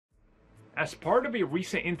As part of a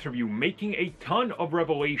recent interview making a ton of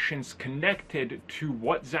revelations connected to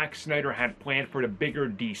what Zack Snyder had planned for the bigger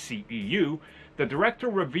DCEU, the director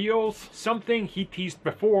reveals something he teased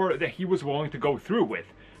before that he was willing to go through with,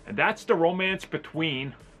 and that's the romance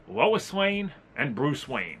between Lois Lane and Bruce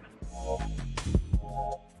Wayne.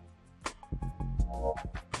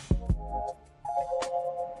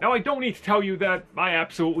 Now, I don't need to tell you that I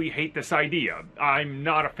absolutely hate this idea. I'm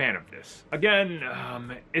not a fan of this. Again,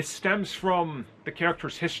 it stems from the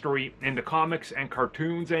character's history in the comics and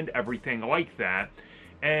cartoons and everything like that.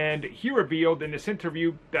 And he revealed in this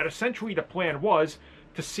interview that essentially the plan was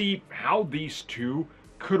to see how these two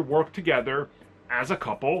could work together as a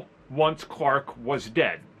couple once Clark was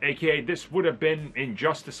dead. AKA, this would have been in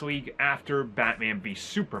Justice League after Batman v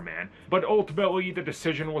Superman. But ultimately, the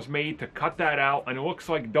decision was made to cut that out, and it looks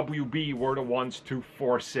like WB were the ones to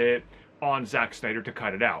force it on Zack Snyder to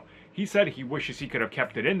cut it out. He said he wishes he could have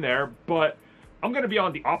kept it in there, but I'm going to be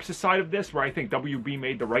on the opposite side of this, where I think WB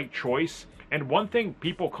made the right choice. And one thing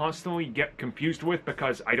people constantly get confused with,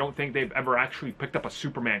 because I don't think they've ever actually picked up a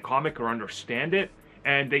Superman comic or understand it,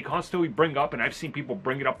 and they constantly bring up, and I've seen people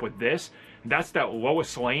bring it up with this, that's that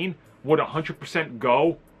Lois Lane would 100%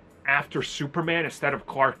 go after Superman instead of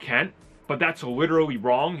Clark Kent. But that's literally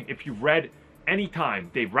wrong. If you've read any time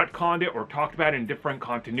they've retconned it or talked about it in different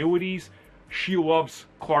continuities, she loves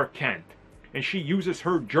Clark Kent. And she uses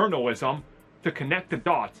her journalism to connect the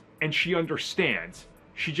dots, and she understands.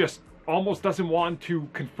 She just almost doesn't want to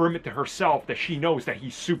confirm it to herself that she knows that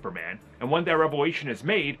he's Superman. And when that revelation is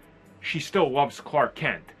made, she still loves Clark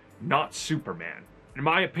Kent, not Superman. In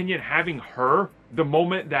my opinion, having her, the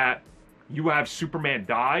moment that you have Superman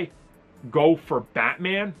die, go for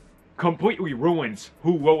Batman, completely ruins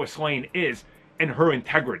who Lois Lane is and her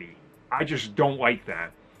integrity. I just don't like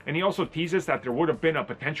that. And he also teases that there would have been a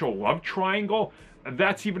potential love triangle.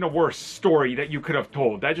 That's even a worse story that you could have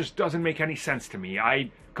told. That just doesn't make any sense to me. I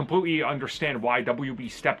completely understand why WB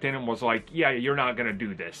stepped in and was like, yeah, you're not going to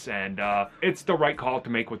do this. And it's the right call to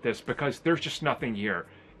make with this, because there's just nothing here.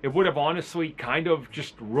 It would have honestly kind of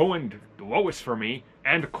just ruined Lois for me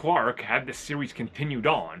and Clark had this series continued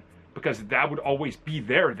on, because that would always be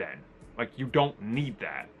there then. Like, you don't need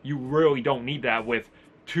that. You really don't need that with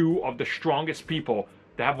two of the strongest people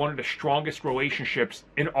that have one of the strongest relationships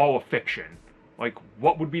in all of fiction. Like,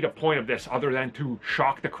 what would be the point of this other than to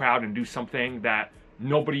shock the crowd and do something that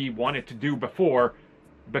nobody wanted to do before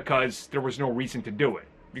because there was no reason to do it?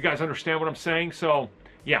 You guys understand what I'm saying? So,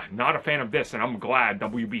 yeah, not a fan of this, and I'm glad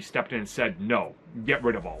WB stepped in and said, no, get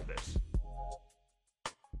rid of all this.